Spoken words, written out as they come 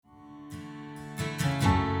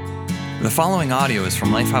The following audio is from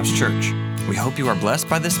Lifehouse Church. We hope you are blessed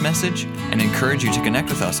by this message and encourage you to connect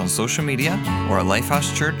with us on social media or at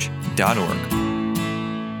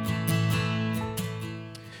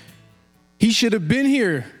lifehousechurch.org. He should have been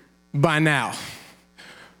here by now.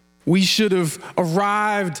 We should have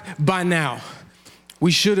arrived by now.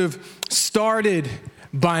 We should have started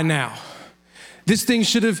by now. This thing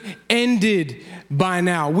should have ended by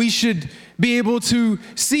now. We should be able to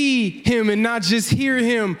see him and not just hear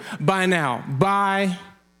him by now. By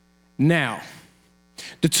now.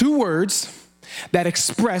 The two words that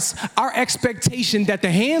express our expectation that the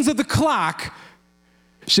hands of the clock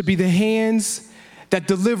should be the hands that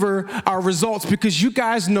deliver our results, because you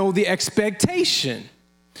guys know the expectation.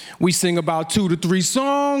 We sing about 2 to 3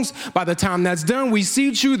 songs. By the time that's done, we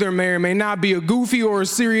seat you. There may or may not be a goofy or a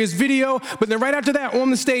serious video, but then right after that, on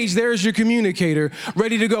the stage, there's your communicator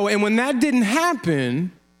ready to go. And when that didn't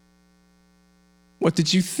happen, what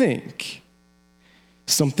did you think?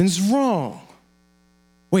 Something's wrong.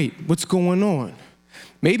 Wait, what's going on?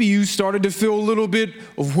 Maybe you started to feel a little bit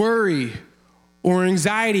of worry or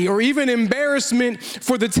anxiety or even embarrassment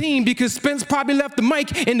for the team because Spence probably left the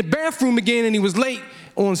mic in the bathroom again and he was late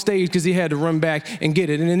on stage because he had to run back and get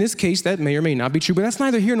it. And in this case, that may or may not be true, but that's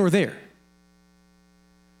neither here nor there.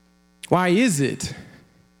 Why is it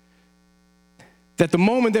that the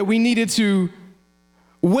moment that we needed to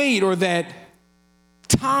wait or that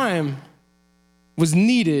time was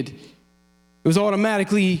needed, it was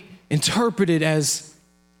automatically interpreted as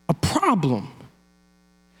a problem?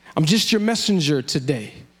 I'm just your messenger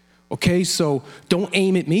today, okay? So don't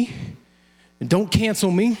aim at me and don't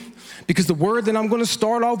cancel me, because the word that I'm going to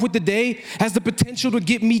start off with today has the potential to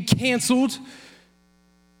get me canceled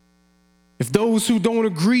if those who don't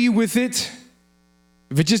agree with it,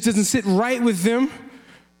 if it just doesn't sit right with them.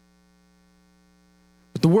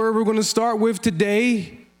 But the word we're going to start with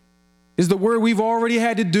today is the word we've already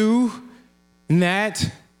had to do, and that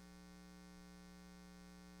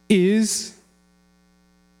is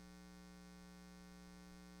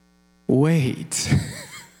wait.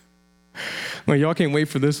 Well, y'all can't wait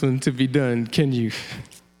for this one to be done, can you?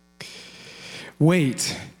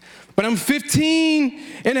 Wait. But I'm 15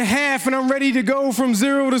 and a half and I'm ready to go from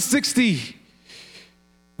 0 to 60.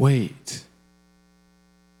 Wait.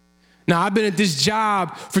 Now, I've been at this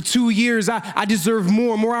job for 2 years. I deserve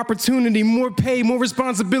more opportunity, more pay, more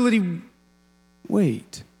responsibility.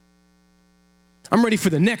 Wait. I'm ready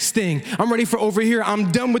for the next thing. I'm ready for over here.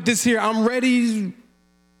 I'm done with this here. I'm ready.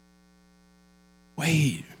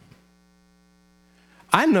 Wait.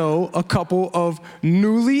 I know a couple of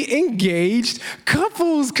newly engaged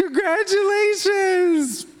couples.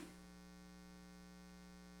 Congratulations.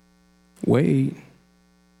 Wait.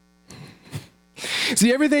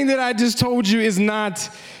 See, everything that I just told you is not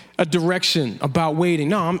a direction about waiting.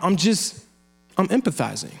 No, I'm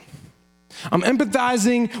empathizing. I'm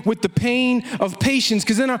empathizing with the pain of patience,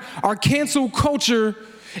 because in our cancel culture,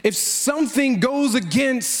 if something goes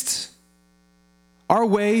against our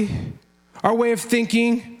way of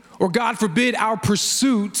thinking, or God forbid, our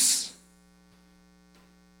pursuits,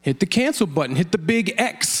 hit the cancel button, hit the big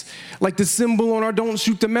X, like the symbol on our Don't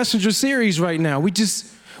Shoot the Messenger series right now. We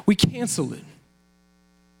cancel it.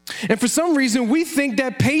 And for some reason, we think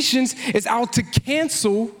that patience is out to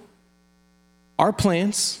cancel our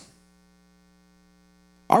plans,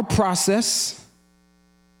 our process,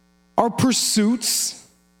 our pursuits.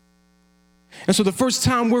 And so the first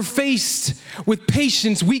time we're faced with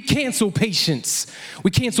patience, we cancel patience.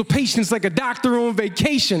 We cancel patience like a doctor on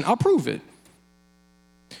vacation. I'll prove it.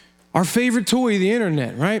 Our favorite toy, the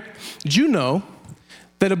internet, right? Did you know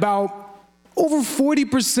that about over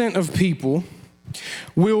 40% of people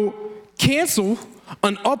will cancel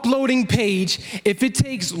an uploading page if it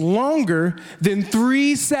takes longer than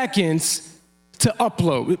 3 seconds to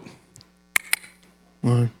upload?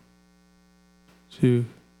 1, 2,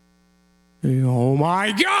 3. Oh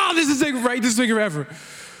my God, this is the greatest thing ever.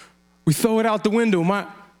 We throw it out the window.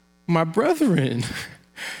 My brethren,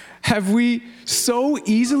 have we so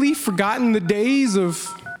easily forgotten the days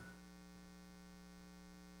of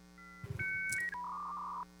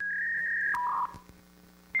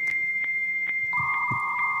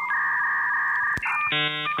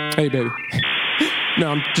hey, baby. No,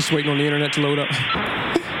 I'm just waiting on the internet to load up.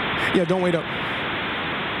 Yeah, don't wait up.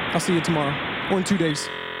 I'll see you tomorrow or in 2 days.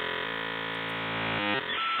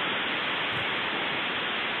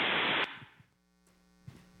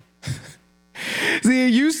 See,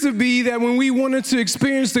 it used to be that when we wanted to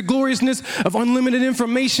experience the gloriousness of unlimited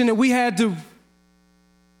information, that we had to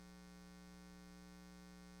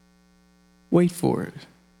wait for it.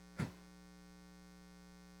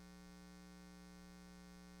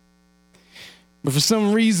 But for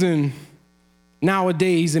some reason,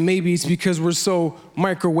 nowadays, and maybe it's because we're so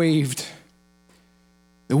microwaved,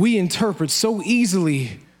 that we interpret so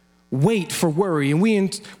easily wait for worry, and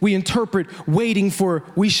we interpret waiting for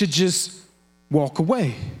we should just walk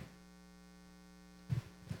away.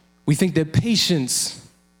 We think that patience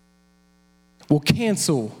will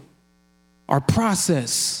cancel our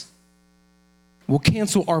process, will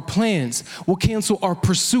cancel our plans, will cancel our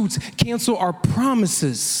pursuits, cancel our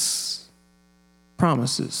promises.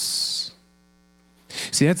 Promises.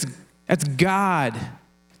 See, that's God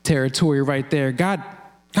territory right there.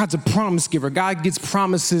 God's a promise giver. God gets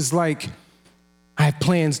promises like, I have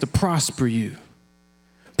plans to prosper you.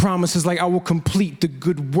 Promises like, I will complete the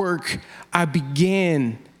good work I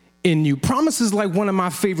began in you. Promises like one of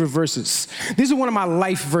my favorite verses. These are one of my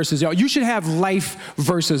life verses, y'all. You should have life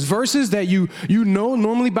verses. Verses that you know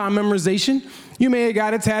normally by memorization. You may have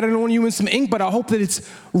got it tatted on you in some ink, but I hope that it's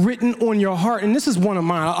written on your heart. And this is one of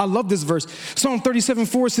mine. I love this verse. Psalm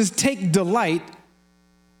 37:4 says, take delight.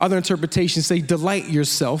 Other interpretations say, delight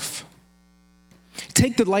yourself.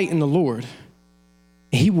 Take delight in the Lord,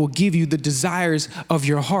 and he will give you the desires of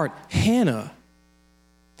your heart. Hannah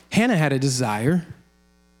had a desire.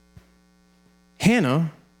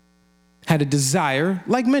 Hannah had a desire,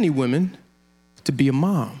 like many women, to be a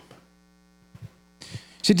mom.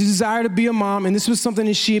 She had a desire to be a mom, and this was something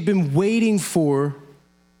that she had been waiting for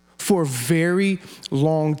a very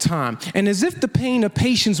long time. And as if the pain of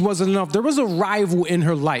patience wasn't enough, there was a rival in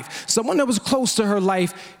her life, someone that was close to her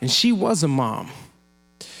life, and she was a mom.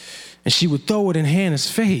 And she would throw it in Hannah's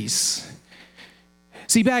face.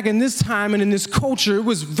 See, back in this time and in this culture, it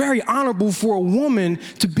was very honorable for a woman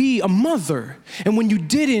to be a mother. And when you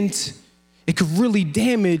didn't, it could really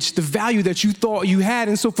damage the value that you thought you had.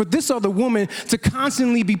 And so for this other woman to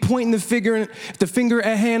constantly be pointing the finger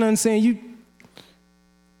at Hannah and saying,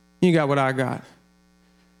 you got what I got.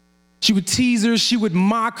 She would tease her, she would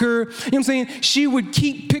mock her, you know what I'm saying? She would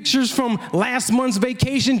keep pictures from last month's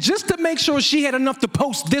vacation just to make sure she had enough to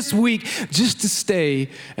post this week just to stay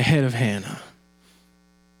ahead of Hannah.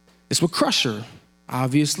 This would crush her,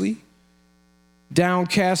 obviously.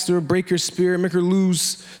 Downcast her, break her spirit, make her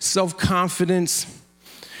lose self-confidence.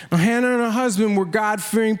 Now, Hannah and her husband were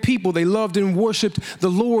God-fearing people. They loved and worshiped the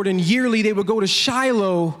Lord, and yearly they would go to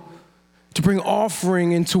Shiloh to bring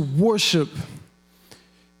offering and to worship.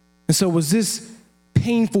 And so was this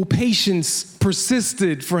painful patience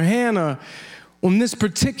persisted for Hannah on this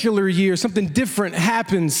particular year? Something different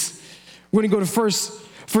happens. We're going to go to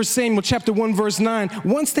 1 Samuel chapter 1, verse 9.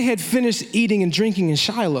 Once they had finished eating and drinking in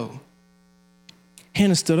Shiloh,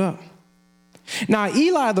 Hannah stood up. Now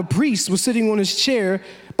Eli the priest was sitting on his chair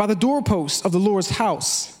by the doorpost of the Lord's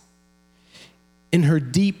house in her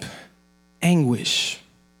deep anguish.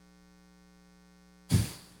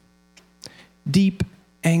 Deep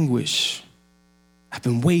anguish. I've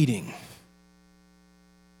been waiting,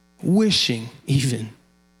 wishing even,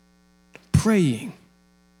 praying,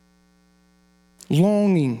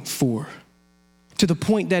 longing for, to the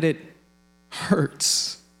point that it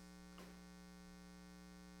hurts.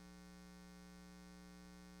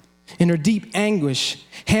 In her deep anguish,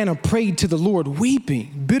 Hannah prayed to the Lord,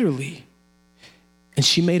 weeping bitterly, and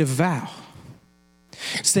she made a vow,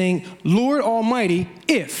 saying, Lord Almighty,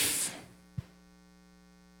 if,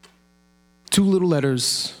 two little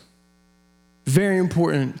letters, very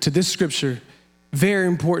important to this scripture, very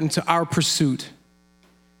important to our pursuit.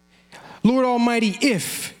 Lord Almighty,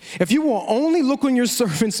 if you will only look on your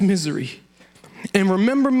servant's misery and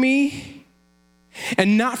remember me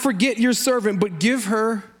and not forget your servant, but give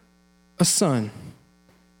her a son,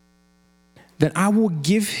 then I will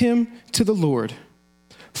give him to the Lord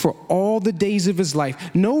for all the days of his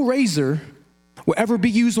life. No razor will ever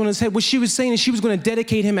be used on his head. What she was saying is she was going to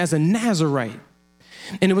dedicate him as a Nazirite.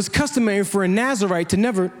 And it was customary for a Nazirite to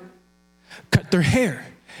never cut their hair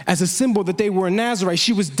as a symbol that they were a Nazirite.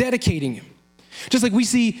 She was dedicating him. Just like we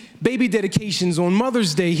see baby dedications on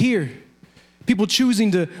Mother's Day here. People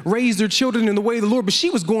choosing to raise their children in the way of the Lord. But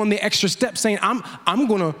she was going the extra step saying, I'm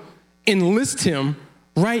going to enlist him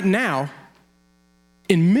right now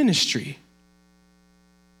in ministry.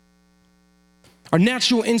 Our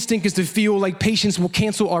natural instinct is to feel like patience will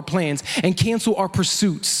cancel our plans and cancel our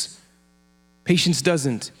pursuits. Patience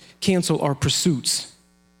doesn't cancel our pursuits.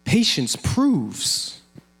 Patience proves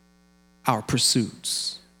our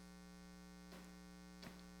pursuits.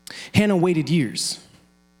 Hannah waited years.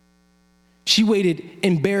 She waited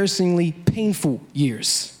embarrassingly painful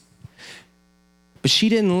years. But she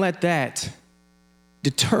didn't let that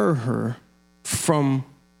deter her from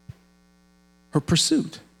her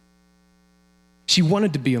pursuit. She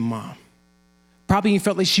wanted to be a mom. Probably even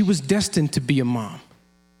felt like she was destined to be a mom.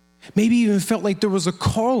 Maybe even felt like there was a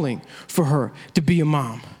calling for her to be a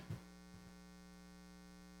mom.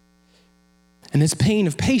 And this pain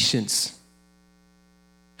of patience,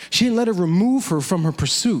 she didn't let it remove her from her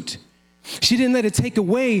pursuit. She didn't let it take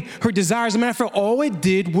away her desires. As a matter of fact, all it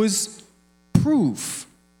did was prove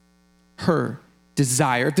her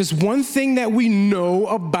desire. If there's one thing that we know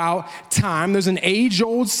about time, there's an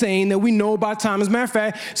age-old saying that we know about time. As a matter of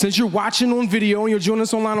fact, since you're watching on video and you're joining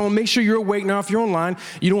us online, I want to make sure you're awake. Now, if you're online,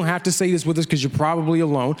 you don't have to say this with us because you're probably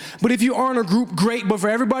alone. But if you are in a group, great. But for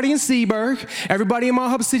everybody in Seaburg, everybody in my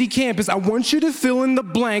Hub City campus, I want you to fill in the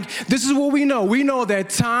blank. This is what we know. We know that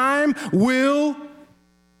time will...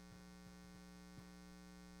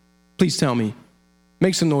 Please tell me.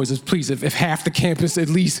 Make some noises, please, if half the campus at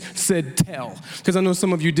least said tell, because I know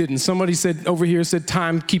some of you didn't. Somebody said over here, said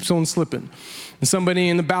time keeps on slipping. And somebody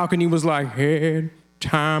in the balcony was like, hey,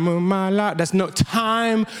 time of my life. That's no,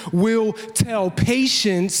 time will tell.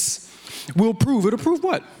 Patience will prove. It'll prove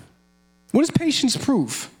what? What does patience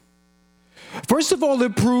prove? First of all,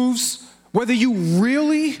 it proves whether you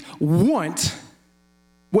really want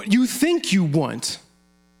what you think you want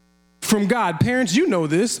from God. Parents, you know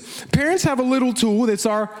this. Parents have a little tool that's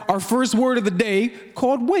our first word of the day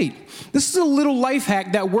called wait. This is a little life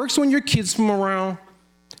hack that works when your kids from around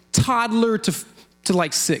toddler to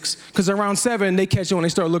like 6. Because around 7, they catch you when they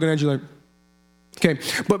start looking at you like, okay.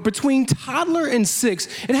 But between toddler and 6,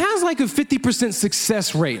 it has like a 50%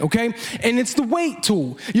 success rate, okay? And it's the wait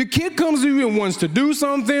tool. Your kid comes to you and wants to do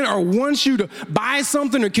something or wants you to buy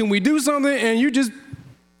something or can we do something, and you just,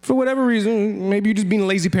 for whatever reason, maybe you're just being a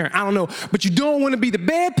lazy parent, I don't know. But you don't want to be the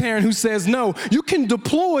bad parent who says no. You can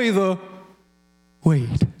deploy the wait.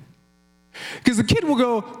 Because the kid will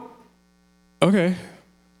go, okay.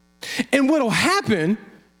 And what'll happen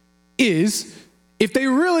is, if they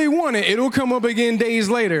really want it, it'll come up again days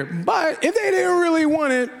later. But if they didn't really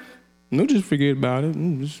want it, they'll just forget about it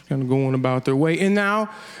and just kind of go on about their way. And now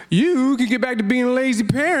you can get back to being a lazy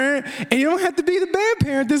parent, and you don't have to be the bad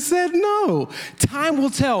parent that said no. Time will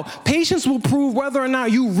tell. Patience will prove whether or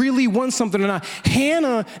not you really want something or not.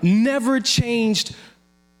 Hannah never changed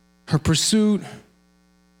her pursuit,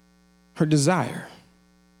 her desire.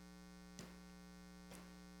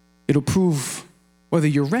 It'll prove whether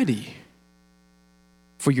you're ready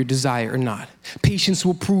for your desire or not. Patience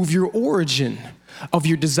will prove your origin of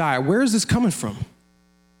your desire. Where is this coming from?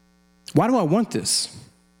 Why do I want this?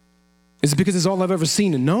 Is it because it's all I've ever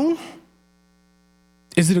seen and known?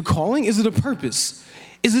 Is it a calling? Is it a purpose?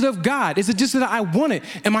 Is it of God? Is it just that I want it?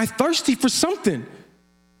 Am I thirsty for something?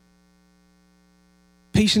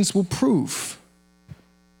 Patience will prove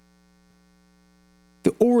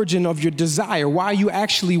the origin of your desire, why you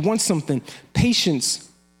actually want something. Patience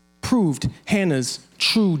proved Hannah's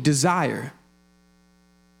true desire.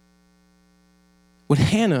 What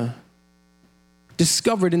Hannah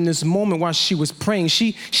discovered in this moment while she was praying,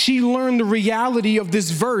 she learned the reality of this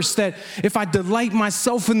verse that if I delight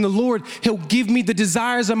myself in the Lord, He'll give me the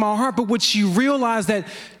desires of my heart. But what she realized that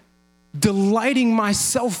delighting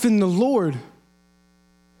myself in the Lord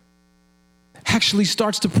actually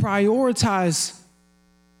starts to prioritize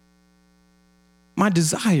my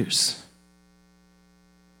desires.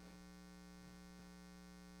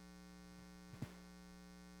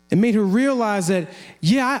 It made her realize that,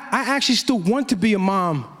 yeah, I actually still want to be a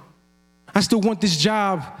mom. I still want this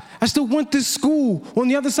job. I still want this school on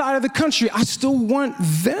the other side of the country. I still want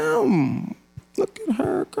them. Look at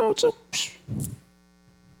her, girl.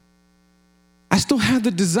 I still have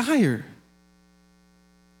the desire.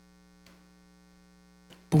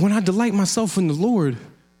 But when I delight myself in the Lord,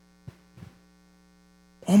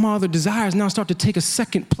 all my other desires now start to take a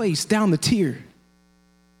second place down the tier.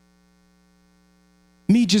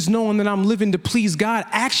 Me just knowing that I'm living to please God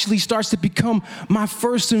actually starts to become my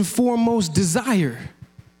first and foremost desire.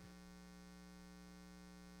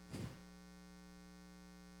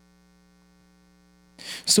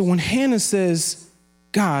 So when Hannah says,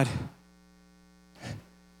 God,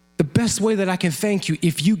 the best way that I can thank you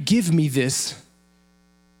if you give me this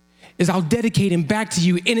is I'll dedicate him back to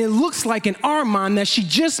you. And it looks like in our mind that she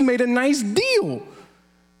just made a nice deal.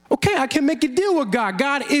 Okay, I can make a deal with God.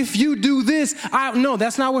 God, if you do this, no,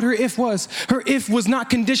 that's not what her if was. Her if was not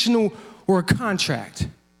conditional or a contract.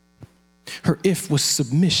 Her if was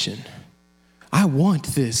submission. I want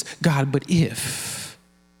this, God, but if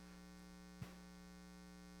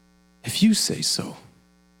you say so.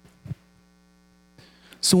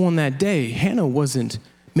 So on that day, Hannah wasn't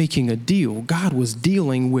making a deal. God was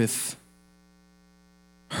dealing with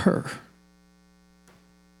her.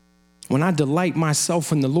 When I delight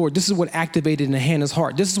myself in the Lord, this is what activated in Hannah's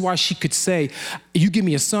heart. This is why she could say, you give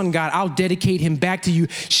me a son, God, I'll dedicate him back to you.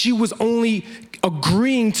 She was only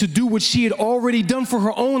agreeing to do what she had already done for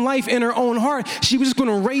her own life in her own heart. She was just going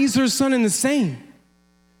to raise her son in the same.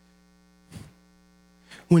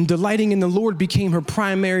 When delighting in the Lord became her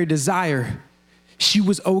primary desire, she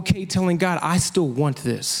was okay telling God, I still want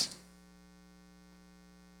this.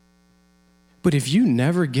 But if you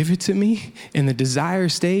never give it to me and the desire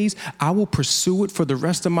stays, I will pursue it for the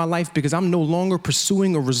rest of my life because I'm no longer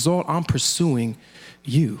pursuing a result, I'm pursuing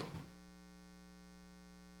you.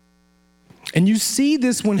 And you see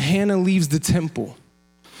this when Hannah leaves the temple.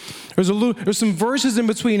 There's some verses in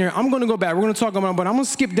between here. I'm going to go back. We're going to talk about it, but I'm going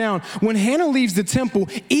to skip down. When Hannah leaves the temple,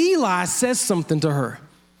 Eli says something to her.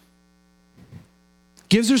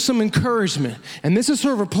 Gives her some encouragement. And this is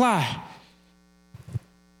her reply.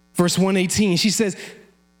 Verse 118, she says,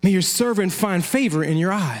 may your servant find favor in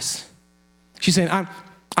your eyes. She's saying,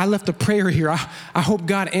 I left a prayer here. I hope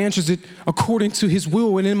God answers it according to his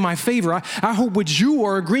will and in my favor. I hope what you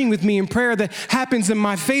are agreeing with me in prayer that happens in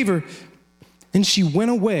my favor. And she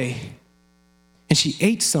went away and she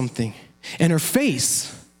ate something and her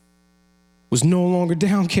face was no longer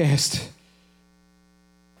downcast.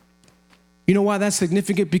 You know why that's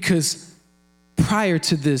significant? Because prior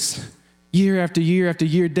to this, year after year after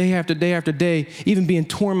year, day after day after day, even being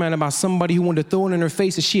tormented by somebody who wanted to throw it in her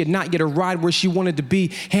face that she had not yet arrived where she wanted to be,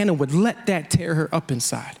 Hannah would let that tear her up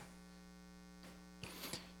inside.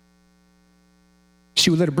 She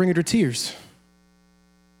would let it bring her to tears.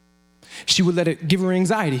 She would let it give her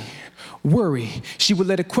anxiety, worry. She would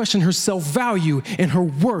let it question her self-value and her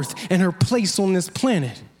worth and her place on this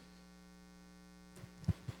planet.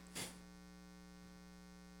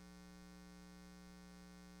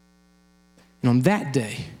 And on that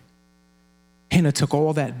day, Hannah took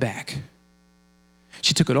all that back.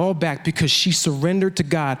 She took it all back because she surrendered to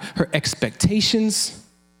God her expectations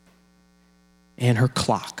and her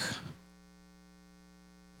clock.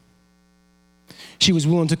 She was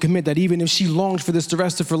willing to commit that even if she longed for this the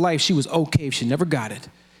rest of her life, she was okay if she never got it.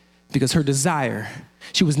 Because her desire,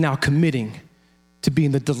 she was now committing to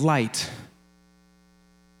being the delight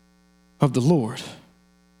of the Lord.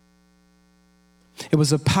 It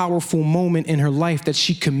was a powerful moment in her life that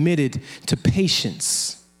she committed to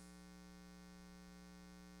patience.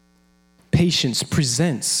 Patience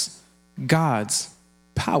presents God's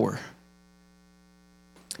power.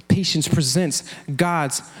 Patience presents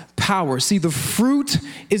God's power. See, the fruit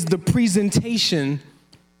is the presentation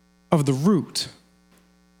of the root.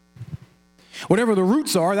 Whatever the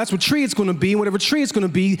roots are, that's what tree it's going to be. Whatever tree it's going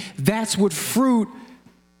to be, that's what fruit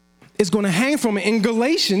is going to hang from it. In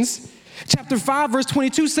Galatians chapter 5, verse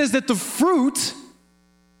 22 says that the fruit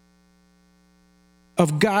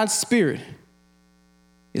of God's Spirit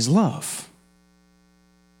is love.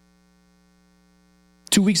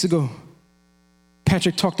 2 weeks ago,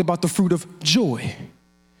 Patrick talked about the fruit of joy.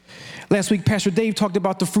 Last week, Pastor Dave talked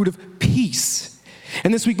about the fruit of peace.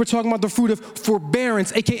 And this week, we're talking about the fruit of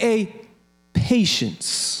forbearance, aka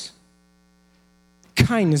patience,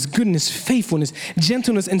 kindness, goodness, faithfulness,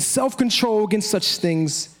 gentleness, and self-control. Against such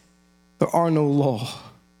things there are no law.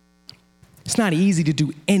 It's not easy to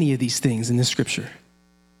do any of these things in this scripture.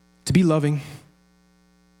 To be loving,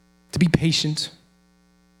 to be patient,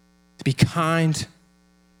 to be kind.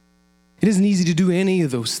 It isn't easy to do any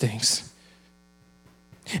of those things.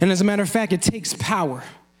 And as a matter of fact, it takes power.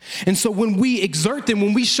 And so when we exert them,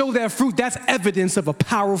 when we show that fruit, that's evidence of a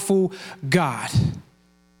powerful God.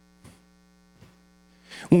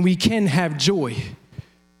 When we can have joy,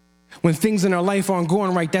 when things in our life aren't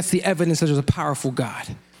going right, that's the evidence that there's a powerful God.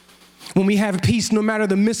 When we have peace, no matter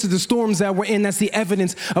the midst of the storms that we're in, that's the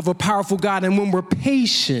evidence of a powerful God. And when we're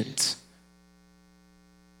patient,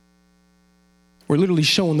 we're literally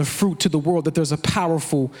showing the fruit to the world that there's a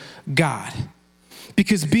powerful God.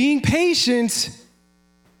 Because being patient,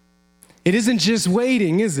 it isn't just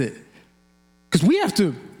waiting, is it? Because we have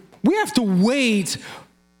to wait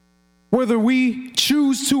whether we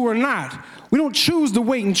choose to or not. We don't choose to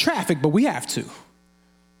wait in traffic, but we have to.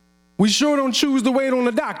 We sure don't choose to wait on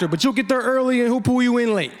the doctor, but you'll get there early and he'll pull you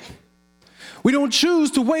in late. We don't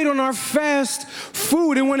choose to wait on our fast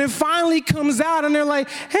food, and when it finally comes out and they're like,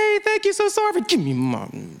 hey, thank you, so sorry for, give me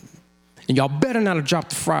mom. And y'all better not have dropped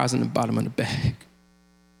the fries in the bottom of the bag.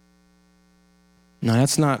 No,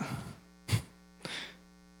 that's not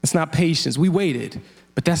patience. We waited,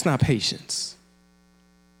 but that's not patience.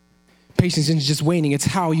 Patience isn't just waiting, it's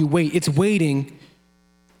how you wait. It's waiting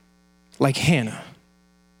like Hannah.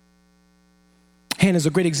 Hannah's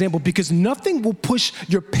a great example because nothing will push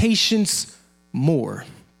your patience more.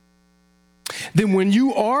 then when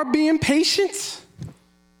you are being patient,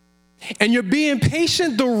 and you're being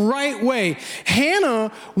patient the right way,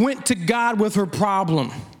 Hannah went to God with her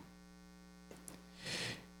problem.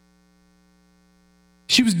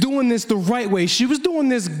 She was doing this the right way. She was doing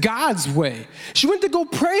this God's way. She went to go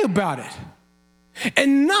pray about it.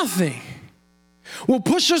 And nothing will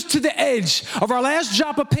push us to the edge of our last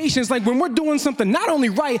drop of patience, like when we're doing something not only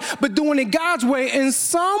right, but doing it God's way, and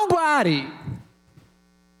somebody,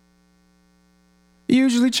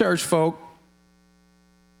 usually church folk,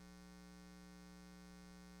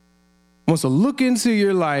 wants to look into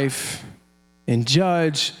your life and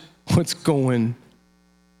judge what's going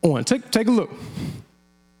on. Take a look.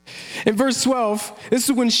 In verse 12, this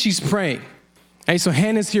is when she's praying. Hey, so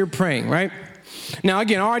Hannah's here praying, right? Now,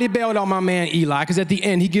 again, I already bailed out my man Eli, because at the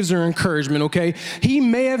end, he gives her encouragement, okay? He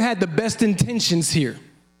may have had the best intentions here,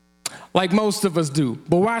 like most of us do.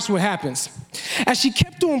 But watch what happens. As she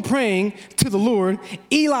kept on praying to the Lord,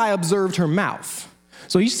 Eli observed her mouth.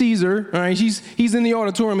 So he sees her, all right? He's in the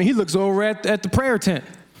auditorium, and he looks over at the prayer tent.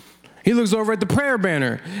 He looks over at the prayer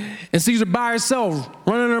banner and sees her by herself,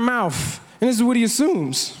 running her mouth. And this is what he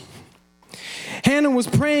assumes. Hannah was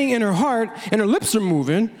praying in her heart, and her lips are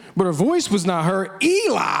moving, but her voice was not heard.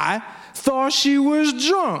 Eli thought she was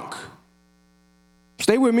drunk.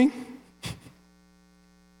 Stay with me.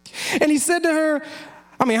 And he said to her,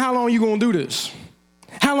 how long are you going to do this?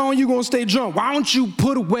 How long are you going to stay drunk? Why don't you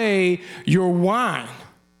put away your wine?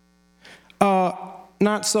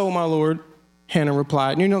 Not so, my Lord, Hannah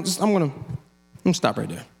replied. I'm going to stop right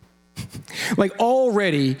there. Like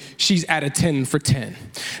already she's at a 10 for 10,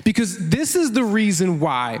 because this is the reason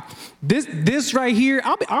why this right here.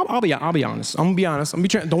 I'll be honest. I'm gonna be honest.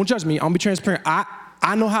 Don't judge me. I'm gonna be transparent.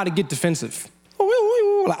 I know how to get defensive.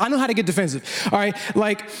 I know how to get defensive. All right,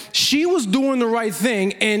 like she was doing the right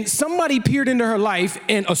thing, and somebody peered into her life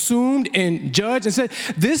and assumed and judged and said,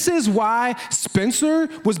 "This is why Spencer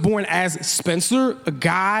was born as Spencer, a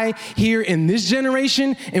guy here in this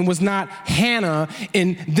generation, and was not Hannah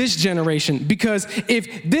in this generation. Because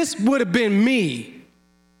if this would have been me,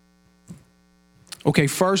 okay,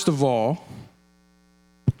 first of all,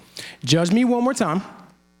 judge me one more time.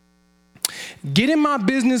 Get in my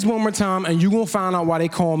business one more time, and you're going to find out why they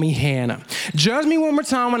call me Hannah. Judge me one more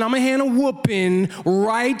time, and I'm a Hannah whooping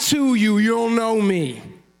right to you. You'll know me."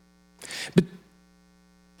 But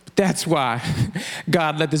that's why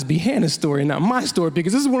God let this be Hannah's story, not my story,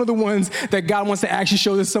 because this is one of the ones that God wants to actually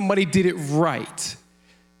show that somebody did it right.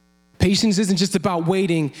 Patience isn't just about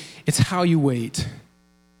waiting. It's how you wait.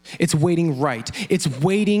 It's waiting right. It's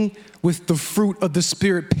waiting with the fruit of the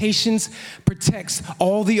Spirit. Patience protects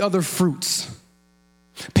all the other fruits.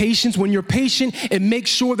 Patience, when you're patient, it makes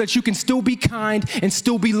sure that you can still be kind and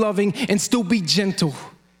still be loving and still be gentle.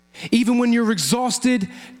 Even when you're exhausted,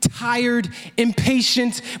 tired,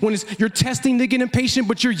 impatient, when you're testing to get impatient,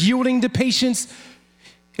 but you're yielding to patience,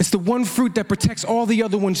 it's the one fruit that protects all the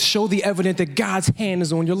other ones. Show the evidence that God's hand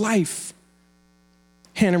is on your life.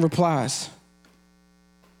 Hannah replies,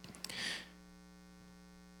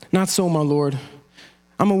 "Not so, my Lord.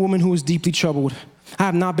 I'm a woman who is deeply troubled. I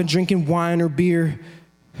have not been drinking wine or beer.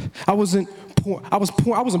 I wasn't pouring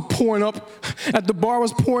up at the bar. I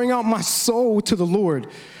was pouring out my soul to the Lord.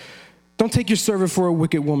 Don't take your servant for a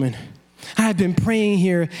wicked woman. I have been praying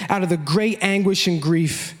here out of the great anguish and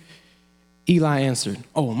grief." Eli answered,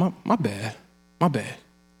 "Oh, my bad.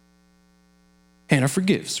 Hannah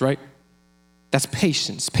forgives, right? That's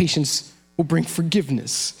patience. Patience will bring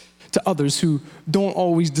forgiveness to others who don't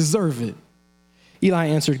always deserve it." Eli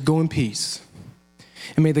answered, "Go in peace,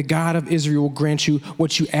 and may the God of Israel grant you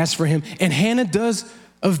what you ask for him." And Hannah does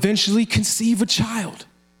eventually conceive a child,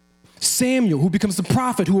 Samuel, who becomes the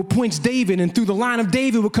prophet who appoints David, and through the line of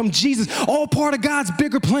David will come Jesus, all part of God's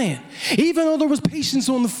bigger plan. Even though there was patience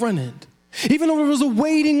on the front end, even though there was a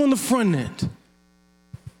waiting on the front end,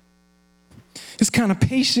 this kind of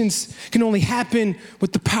patience can only happen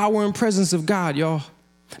with the power and presence of God, y'all.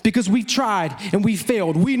 Because we've tried and we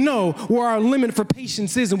failed. We know where our limit for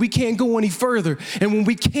patience is, and we can't go any further. And when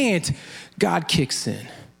we can't, God kicks in.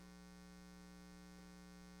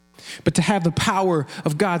 But to have the power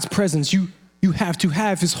of God's presence, you have to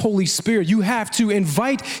have his Holy Spirit. You have to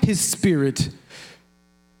invite his Spirit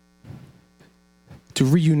to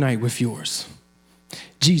reunite with yours.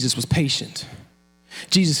 Jesus was patient.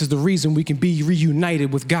 Jesus is the reason we can be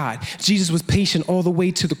reunited with God. Jesus was patient all the way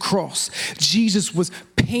to the cross. Jesus was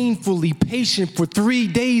painfully patient for 3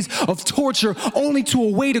 days of torture, only to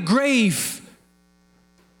await a grave.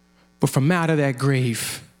 But from out of that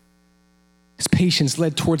grave, his patience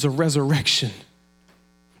led towards a resurrection,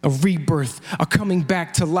 a rebirth, a coming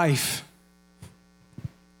back to life.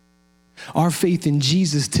 Our faith in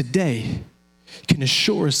Jesus today can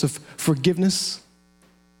assure us of forgiveness,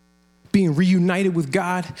 being reunited with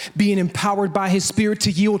God, being empowered by his Spirit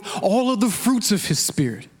to yield all of the fruits of his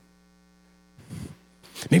Spirit.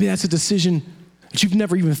 Maybe that's a decision that you've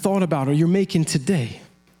never even thought about or you're making today.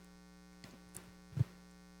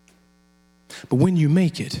 But when you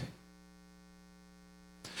make it,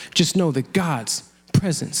 just know that God's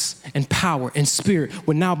presence and power and Spirit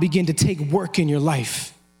will now begin to take work in your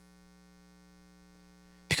life.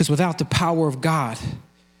 Because without the power of God,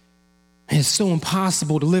 it's so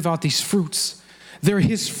impossible to live out these fruits. They're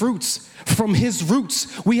his fruits from his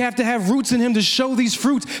roots. We have to have roots in him to show these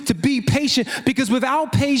fruits, to be patient, because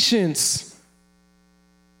without patience,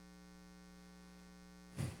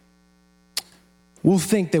 we'll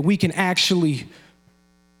think that we can actually,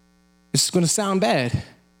 this is going to sound bad,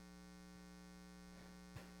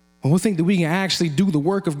 but we'll think that we can actually do the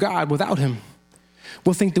work of God without him.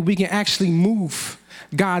 We'll think that we can actually move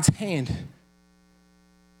God's hand.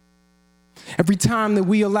 Every time that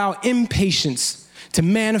we allow impatience to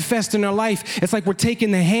manifest in our life, it's like we're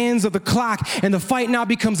taking the hands of the clock, and the fight now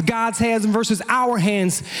becomes God's hands versus our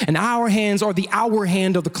hands, and our hands are the hour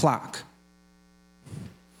hand of the clock.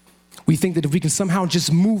 We think that if we can somehow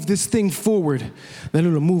just move this thing forward, then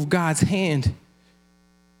it'll move God's hand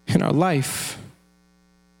in our life.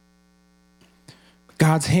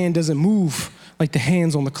 God's hand doesn't move like the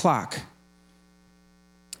hands on the clock.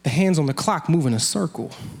 The hands on the clock move in a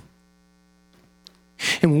circle.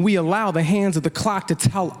 And when we allow the hands of the clock to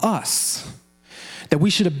tell us that we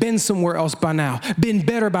should have been somewhere else by now, been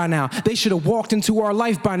better by now, they should have walked into our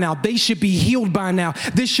life by now, they should be healed by now,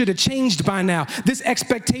 this should have changed by now, this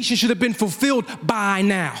expectation should have been fulfilled by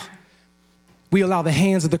now. We allow the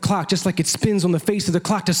hands of the clock, just like it spins on the face of the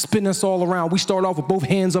clock, to spin us all around. We start off with both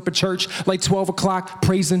hands up at church, like 12 o'clock,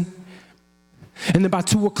 praising. And then by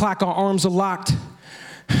 2 o'clock, our arms are locked.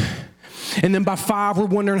 And then by 5, we're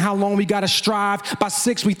wondering how long we got to strive. By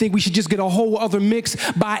 6, we think we should just get a whole other mix.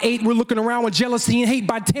 By 8, we're looking around with jealousy and hate.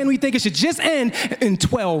 By 10, we think it should just end. And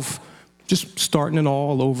 12, just starting it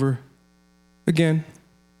all over again.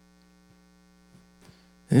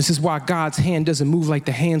 And this is why God's hand doesn't move like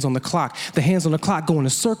the hands on the clock. The hands on the clock go in a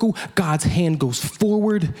circle. God's hand goes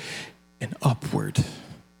forward and upward.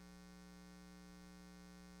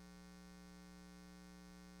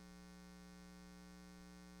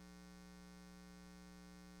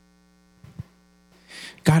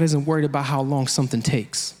 God isn't worried about how long something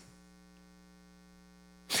takes.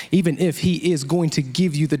 Even if he is going to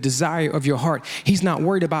give you the desire of your heart, he's not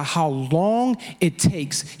worried about how long it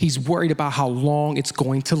takes. He's worried about how long it's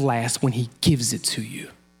going to last when he gives it to you.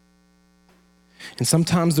 And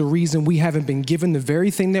sometimes the reason we haven't been given the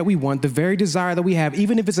very thing that we want, the very desire that we have,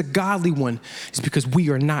 even if it's a godly one, is because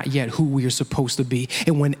we are not yet who we are supposed to be.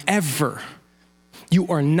 And whenever you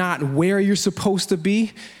are not where you're supposed to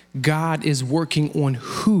be, God is working on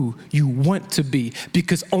who you want to be,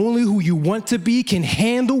 because only who you want to be can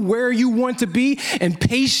handle where you want to be, and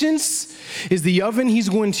patience is the oven he's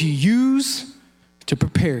going to use to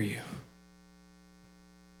prepare you.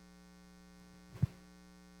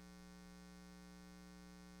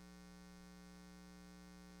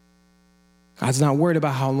 God's not worried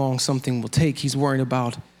about how long something will take. He's worried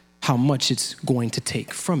about how much it's going to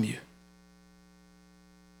take from you.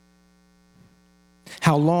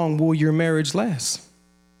 How long will your marriage last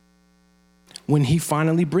when he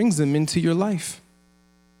finally brings them into your life?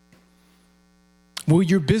 Will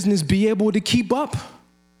your business be able to keep up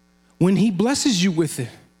when he blesses you with it?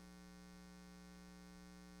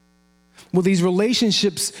 Will these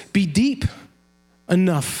relationships be deep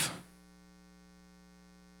enough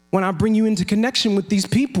when I bring you into connection with these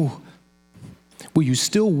people? Will you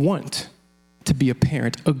still want to be a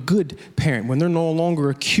parent, a good parent, when they're no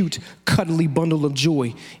longer a cute, cuddly bundle of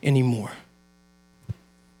joy anymore?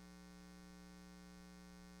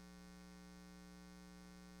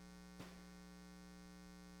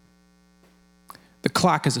 The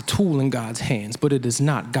clock is a tool in God's hands, but it is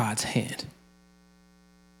not God's hand.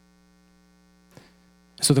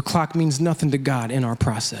 So the clock means nothing to God in our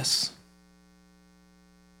process.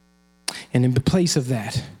 And in the place of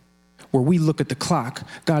that, where we look at the clock,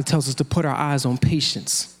 God tells us to put our eyes on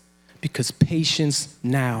patience, because patience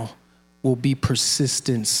now will be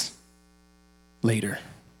persistence later.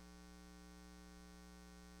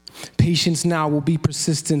 Patience now will be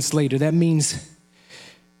persistence later. That means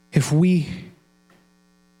if we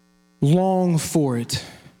long for it,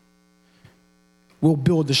 we'll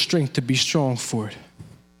build the strength to be strong for it.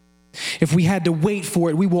 If we had to wait for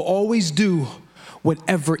it, we will always do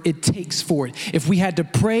whatever it takes for it. If we had to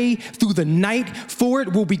pray through the night for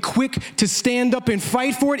it, we'll be quick to stand up and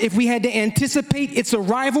fight for it. If we had to anticipate its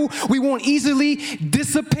arrival, we won't easily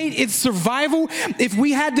dissipate its survival. If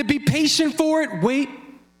we had to be patient for it, wait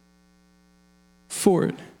for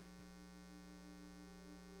it,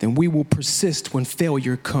 then we will persist when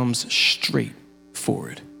failure comes straight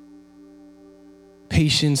forward.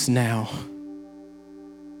 Patience now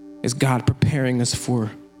is God preparing us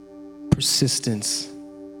for persistence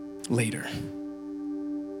later.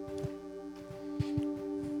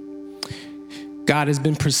 God has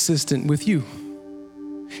been persistent with you.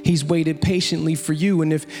 He's waited patiently for you.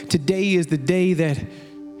 And if today is the day that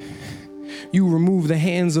you remove the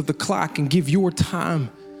hands of the clock and give your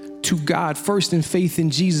time to God first in faith in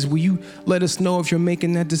Jesus, will you let us know if you're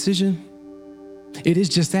making that decision? It is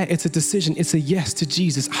just that. It's a decision. It's a yes to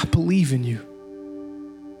Jesus. I believe in you.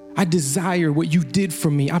 I desire what you did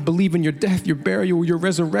for me. I believe in your death, your burial, your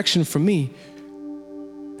resurrection for me.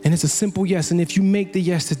 And it's a simple yes. And if you make the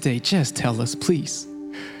yes today, just tell us, please.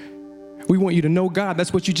 We want you to know God.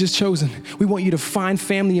 That's what you just chosen. We want you to find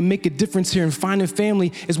family and make a difference here. And finding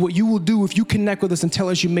family is what you will do if you connect with us and tell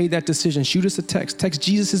us you made that decision. Shoot us a text. Text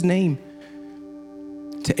Jesus' name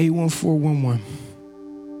to 81411.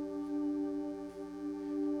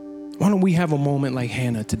 Why don't we have a moment like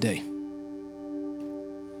Hannah today?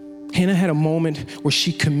 Hannah had a moment where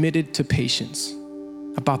she committed to patience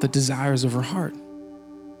about the desires of her heart.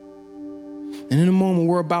 And in a moment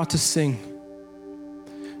we're about to sing,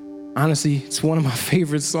 honestly, it's one of my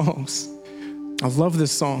favorite songs. I love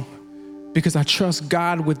this song because I trust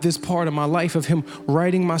God with this part of my life of him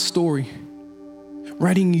writing my story,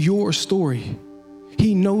 writing your story.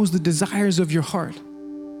 He knows the desires of your heart.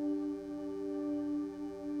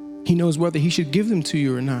 He knows whether he should give them to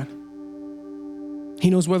you or not. He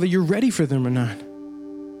knows whether you're ready for them or not.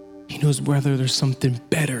 He knows whether there's something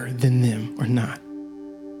better than them or not.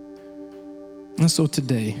 And so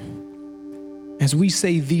today, as we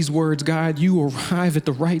say these words, God, you arrive at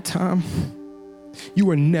the right time. You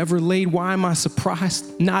are never late. Why am I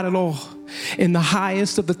surprised? Not at all. In the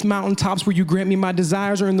highest of the mountaintops where you grant me my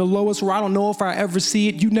desires, or in the lowest where I don't know if I ever see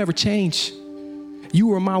it, you never change.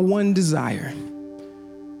 You are my one desire.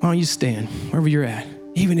 Why don't you stand wherever you're at,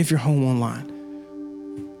 even if you're home online.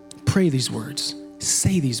 Pray these words,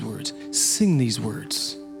 say these words, sing these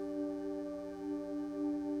words.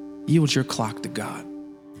 Yield your clock to God.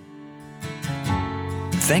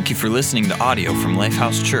 Thank you for listening to audio from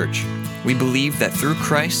Lifehouse Church. We believe that through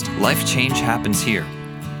Christ, life change happens here.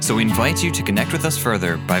 So we invite you to connect with us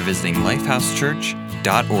further by visiting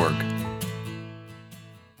lifehousechurch.org.